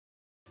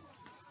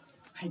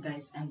Hi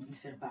guys, I'm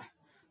Serpa.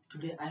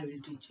 Today I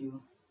will teach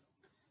you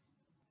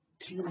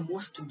 3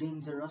 most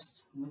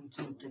dangerous Wing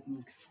Chun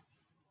techniques.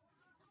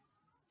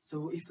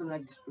 So if you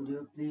like this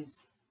video,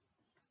 please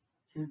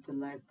hit the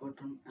like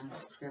button and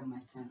subscribe my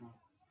channel.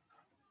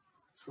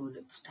 So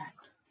let's start.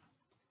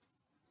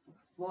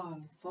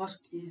 First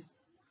is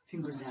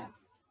finger jab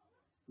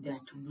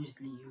that we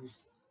usually use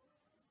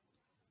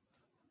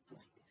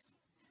like this.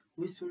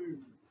 We should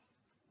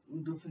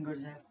do finger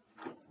jab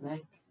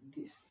like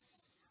this.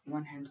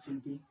 One hand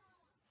should be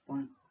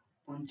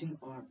punching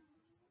or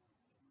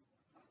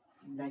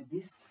like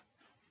this,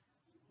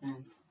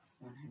 and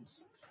one hand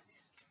should be like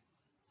this.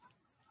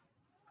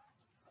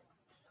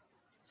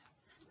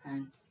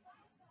 And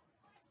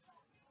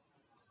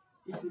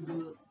if you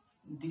do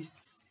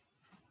this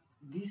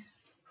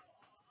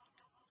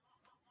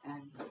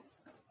and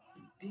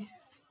this,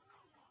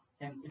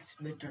 then it's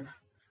better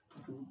to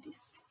do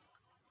this.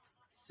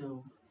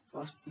 So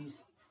first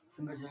is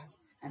finger jab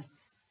and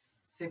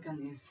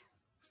second is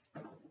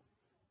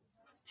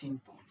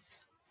chin punch.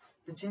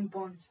 The chin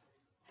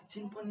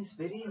punch is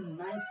very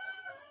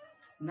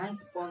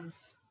nice punch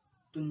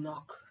to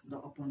knock the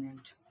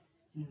opponent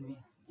in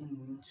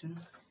Wing Chun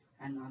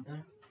and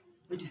other.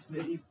 It is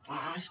very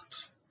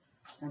fast,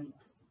 and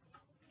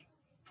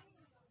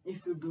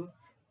if you do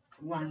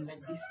one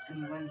like this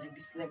and one like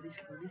this,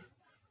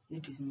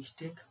 it is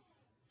mistake.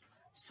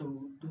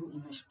 So do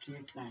in a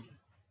straight line.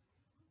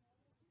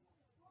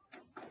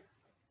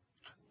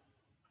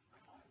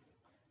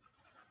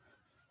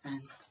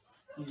 And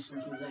you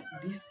should do like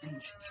this and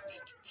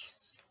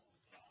this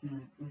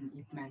in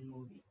Ip Man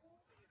movie.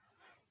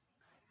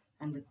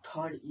 And the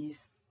third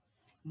is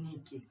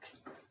knee kick.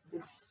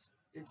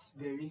 It's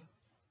very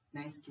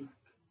nice kick.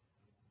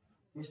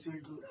 We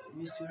should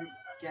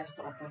catch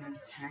the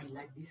opponent's hand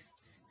like this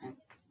and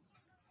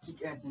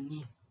kick at the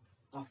knee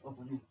of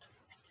opponent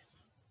like this.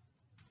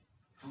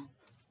 Like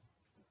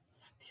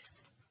this.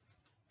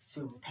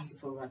 So thank you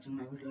for watching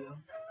my video.